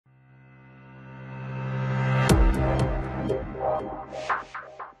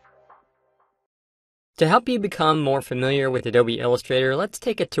To help you become more familiar with Adobe Illustrator, let's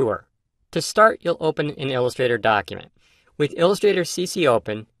take a tour. To start, you'll open an Illustrator document. With Illustrator CC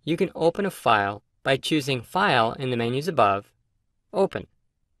Open, you can open a file by choosing File in the menus above, Open.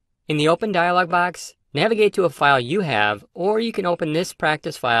 In the Open dialog box, navigate to a file you have, or you can open this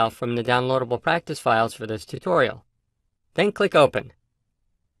practice file from the downloadable practice files for this tutorial. Then click Open.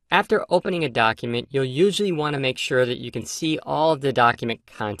 After opening a document, you'll usually want to make sure that you can see all of the document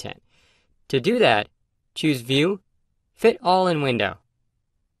content. To do that, choose View, Fit All in Window.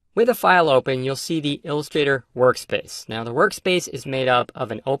 With a file open, you'll see the Illustrator workspace. Now, the workspace is made up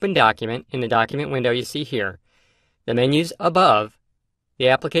of an open document in the document window you see here, the menus above, the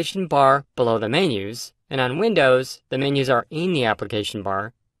application bar below the menus, and on Windows, the menus are in the application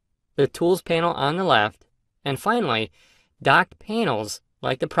bar, the Tools panel on the left, and finally, docked panels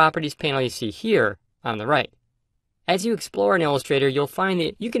like the Properties panel you see here on the right. As you explore in Illustrator, you'll find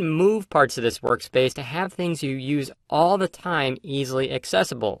that you can move parts of this workspace to have things you use all the time easily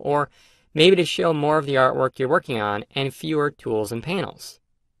accessible, or maybe to show more of the artwork you're working on and fewer tools and panels.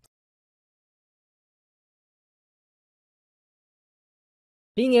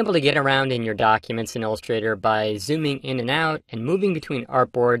 Being able to get around in your documents in Illustrator by zooming in and out and moving between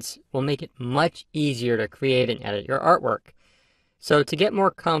artboards will make it much easier to create and edit your artwork. So to get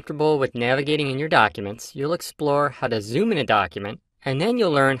more comfortable with navigating in your documents, you'll explore how to zoom in a document, and then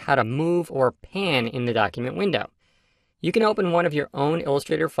you'll learn how to move or pan in the document window. You can open one of your own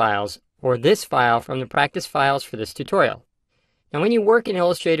Illustrator files, or this file from the practice files for this tutorial. Now when you work in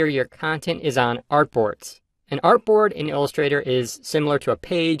Illustrator, your content is on Artboards. An artboard in Illustrator is similar to a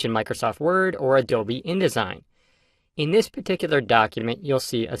page in Microsoft Word or Adobe InDesign. In this particular document, you'll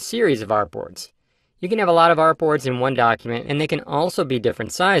see a series of artboards. You can have a lot of artboards in one document, and they can also be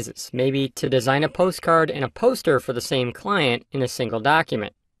different sizes, maybe to design a postcard and a poster for the same client in a single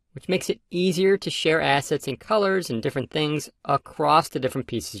document, which makes it easier to share assets and colors and different things across the different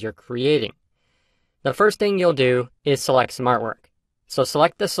pieces you're creating. The first thing you'll do is select some artwork. So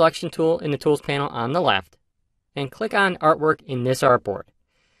select the selection tool in the Tools panel on the left, and click on Artwork in this artboard.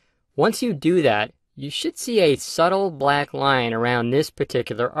 Once you do that, you should see a subtle black line around this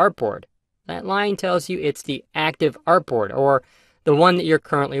particular artboard. That line tells you it's the active artboard, or the one that you're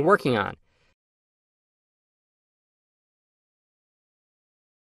currently working on.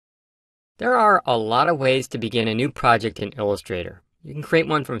 There are a lot of ways to begin a new project in Illustrator. You can create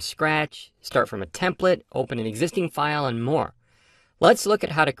one from scratch, start from a template, open an existing file, and more. Let's look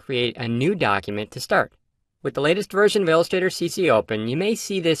at how to create a new document to start. With the latest version of Illustrator CC Open, you may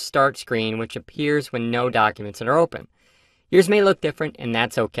see this start screen which appears when no documents are open. Yours may look different, and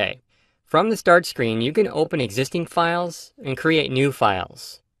that's okay. From the Start screen, you can open existing files and create new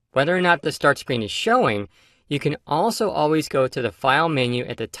files. Whether or not the Start screen is showing, you can also always go to the File menu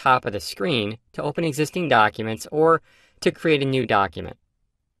at the top of the screen to open existing documents or to create a new document.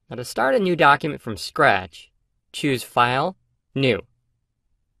 Now to start a new document from scratch, choose File, New.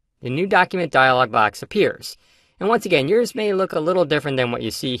 The New Document dialog box appears. And once again, yours may look a little different than what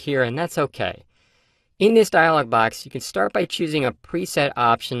you see here, and that's okay. In this dialog box, you can start by choosing a preset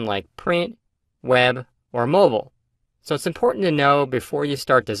option like Print, Web, or Mobile. So it's important to know before you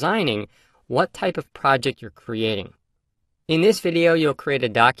start designing what type of project you're creating. In this video, you'll create a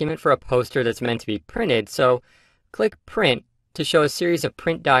document for a poster that's meant to be printed, so click Print to show a series of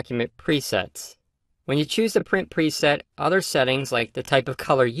print document presets. When you choose the print preset, other settings like the type of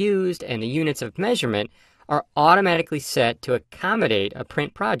color used and the units of measurement are automatically set to accommodate a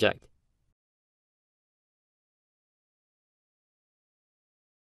print project.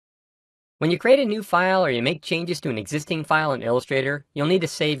 When you create a new file or you make changes to an existing file in Illustrator, you'll need to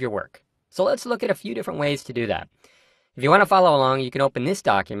save your work. So let's look at a few different ways to do that. If you want to follow along, you can open this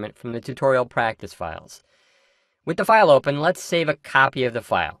document from the tutorial practice files. With the file open, let's save a copy of the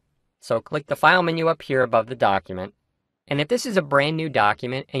file. So click the File menu up here above the document. And if this is a brand new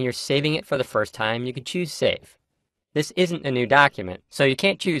document and you're saving it for the first time, you can choose Save. This isn't a new document, so you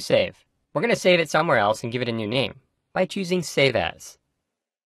can't choose Save. We're going to save it somewhere else and give it a new name by choosing Save As.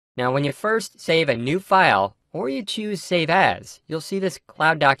 Now, when you first save a new file, or you choose Save As, you'll see this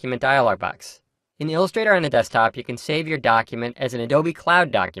Cloud Document dialog box. In Illustrator on the desktop, you can save your document as an Adobe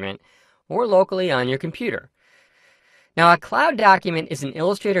Cloud document, or locally on your computer. Now, a Cloud document is an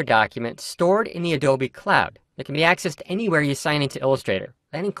Illustrator document stored in the Adobe Cloud that can be accessed anywhere you sign into Illustrator.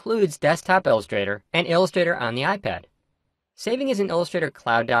 That includes Desktop Illustrator and Illustrator on the iPad. Saving as an Illustrator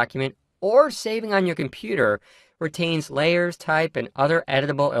Cloud document, or saving on your computer, retains layers, type, and other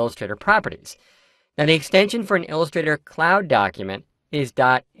editable Illustrator properties. Now, the extension for an Illustrator Cloud document is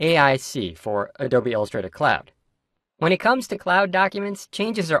 .aic for Adobe Illustrator Cloud. When it comes to Cloud documents,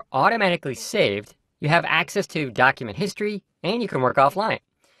 changes are automatically saved You have access to document history, and you can work offline.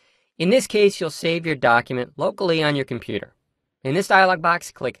 In this case, you'll save your document locally on your computer. In this dialog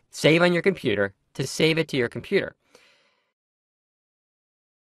box, click Save on your computer to save it to your computer.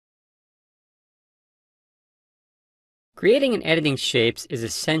 Creating and editing shapes is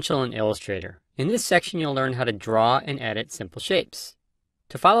essential in Illustrator. In this section, you'll learn how to draw and edit simple shapes.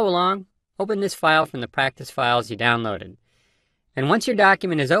 To follow along, open this file from the practice files you downloaded. And once your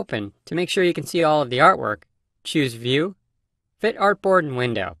document is open, to make sure you can see all of the artwork, choose View, Fit Artboard, and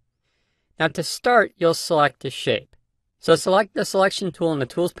Window. Now to start, you'll select the shape. So select the Selection tool in the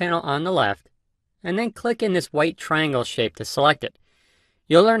Tools panel on the left, and then click in this white triangle shape to select it.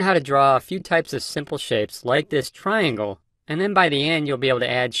 You'll learn how to draw a few types of simple shapes like this triangle, and then by the end you'll be able to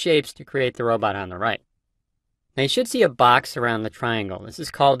add shapes to create the robot on the right. Now you should see a box around the triangle. This is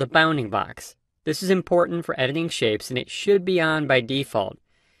called the bounding box. This is important for editing shapes and it should be on by default.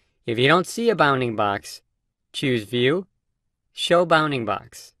 If you don't see a bounding box, choose View, Show Bounding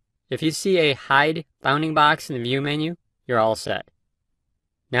Box. If you see a Hide Bounding Box in the View menu, you're all set.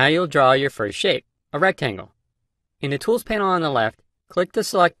 Now you'll draw your first shape, a rectangle. In the Tools panel on the left, click to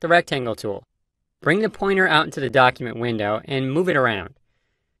select the Rectangle tool. Bring the pointer out into the document window and move it around.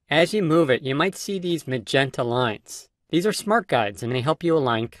 As you move it, you might see these magenta lines. These are smart guides and they help you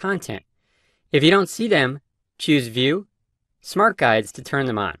align content. If you don't see them, choose View, Smart Guides to turn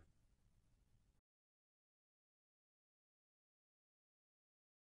them on.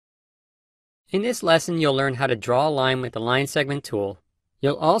 In this lesson, you'll learn how to draw a line with the Line Segment tool.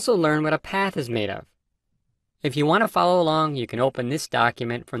 You'll also learn what a path is made of. If you want to follow along, you can open this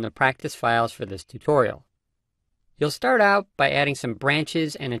document from the practice files for this tutorial. You'll start out by adding some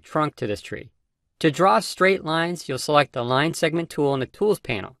branches and a trunk to this tree. To draw straight lines, you'll select the Line Segment tool in the Tools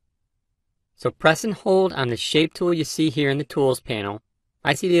panel. So press and hold on the Shape tool you see here in the Tools panel.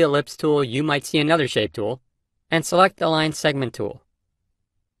 I see the Ellipse tool, you might see another Shape tool, and select the Line Segment tool.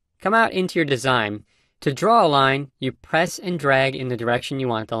 Come out into your design. To draw a line, you press and drag in the direction you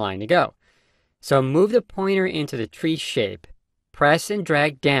want the line to go. So move the pointer into the tree shape, press and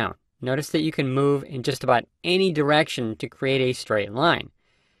drag down. Notice that you can move in just about any direction to create a straight line.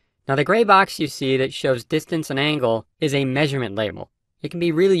 Now the gray box you see that shows distance and angle is a measurement label. It can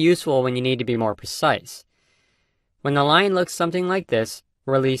be really useful when you need to be more precise. When the line looks something like this,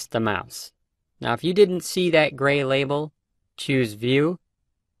 release the mouse. Now if you didn't see that gray label, choose View,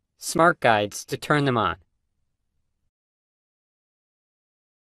 Smart Guides to turn them on.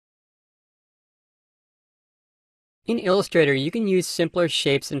 In Illustrator, you can use simpler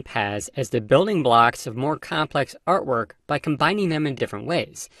shapes and paths as the building blocks of more complex artwork by combining them in different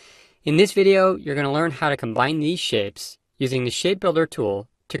ways. In this video, you're going to learn how to combine these shapes using the Shape Builder tool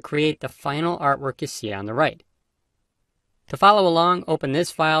to create the final artwork you see on the right. To follow along, open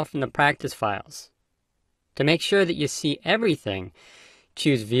this file from the practice files. To make sure that you see everything,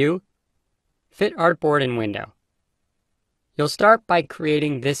 choose View, Fit Artboard, and Window. You'll start by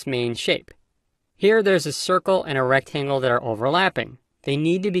creating this main shape. Here there's a circle and a rectangle that are overlapping. They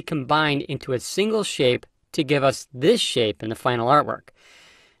need to be combined into a single shape to give us this shape in the final artwork.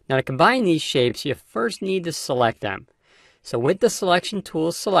 Now to combine these shapes, you first need to select them. So with the Selection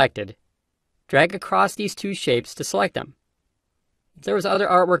tool selected, drag across these two shapes to select them. If there was other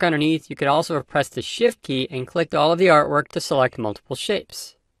artwork underneath, you could also have pressed the Shift key and clicked all of the artwork to select multiple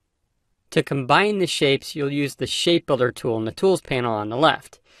shapes. To combine the shapes, you'll use the Shape Builder tool in the Tools panel on the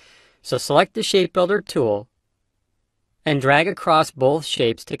left. So select the Shape Builder tool and drag across both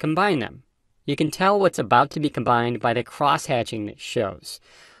shapes to combine them. You can tell what's about to be combined by the cross-hatching that shows.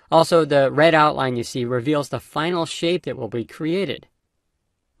 Also, the red outline you see reveals the final shape that will be created.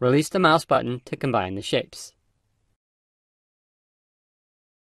 Release the mouse button to combine the shapes.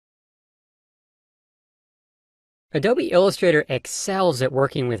 Adobe Illustrator excels at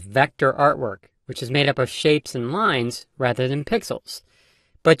working with vector artwork, which is made up of shapes and lines rather than pixels.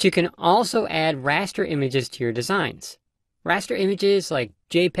 But you can also add raster images to your designs. Raster images, like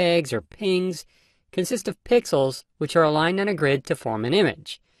JPEGs or PNGs, consist of pixels which are aligned on a grid to form an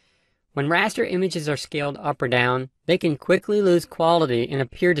image. When raster images are scaled up or down, they can quickly lose quality and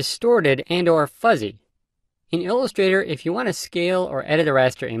appear distorted and/or fuzzy. In Illustrator, if you want to scale or edit a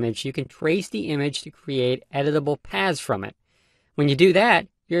raster image, you can trace the image to create editable paths from it. When you do that,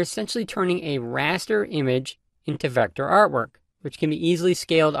 you're essentially turning a raster image into vector artwork, which can be easily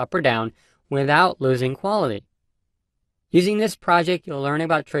scaled up or down without losing quality. Using this project, you'll learn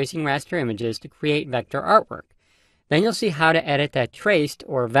about tracing raster images to create vector artwork. Then you'll see how to edit that traced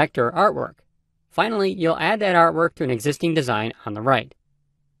or vector artwork. Finally, you'll add that artwork to an existing design on the right.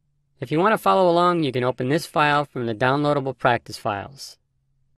 If you want to follow along, you can open this file from the downloadable practice files.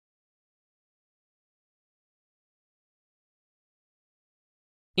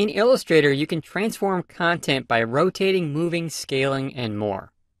 In Illustrator, you can transform content by rotating, moving, scaling, and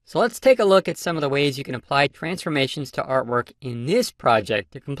more. So let's take a look at some of the ways you can apply transformations to artwork in this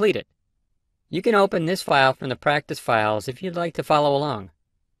project to complete it. You can open this file from the practice files if you'd like to follow along.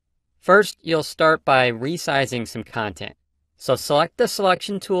 First, you'll start by resizing some content. So select the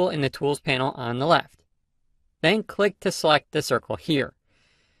selection tool in the Tools panel on the left. Then click to select the circle here.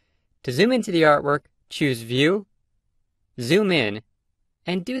 To zoom into the artwork, choose View, Zoom In,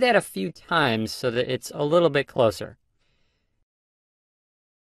 and do that a few times so that it's a little bit closer.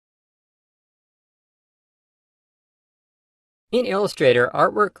 In Illustrator,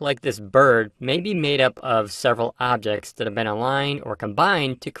 artwork like this bird may be made up of several objects that have been aligned or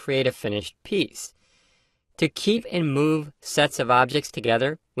combined to create a finished piece. To keep and move sets of objects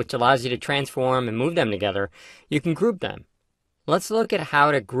together, which allows you to transform and move them together, you can group them. Let's look at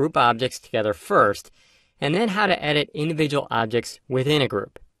how to group objects together first, and then how to edit individual objects within a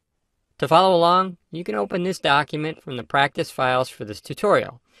group. To follow along, you can open this document from the practice files for this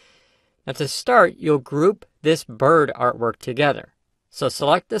tutorial. Now to start, you'll group this bird artwork together. So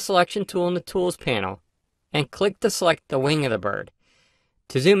select the selection tool in the Tools panel and click to select the wing of the bird.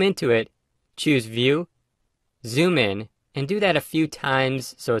 To zoom into it, choose View, Zoom In, and do that a few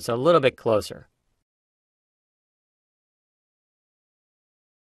times so it's a little bit closer.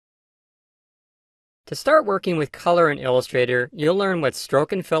 To start working with color in Illustrator, you'll learn what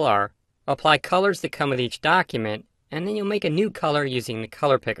stroke and fill are, apply colors that come with each document, and then you'll make a new color using the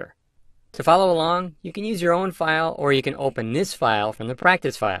color picker. To follow along, you can use your own file or you can open this file from the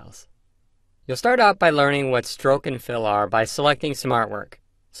practice files. You'll start out by learning what stroke and fill are by selecting some artwork.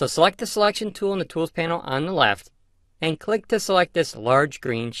 So select the selection tool in the Tools panel on the left and click to select this large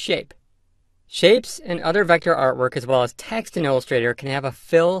green shape. Shapes and other vector artwork as well as text in Illustrator can have a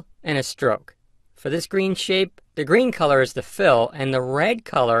fill and a stroke. For this green shape, the green color is the fill and the red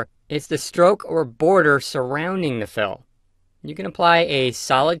color is the stroke or border surrounding the fill. You can apply a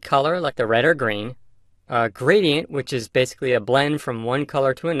solid color like the red or green, a gradient, which is basically a blend from one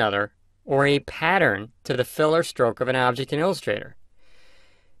color to another, or a pattern to the fill or stroke of an object in Illustrator.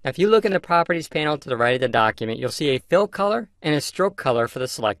 Now, if you look in the Properties panel to the right of the document, you'll see a fill color and a stroke color for the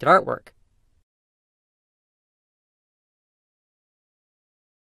selected artwork.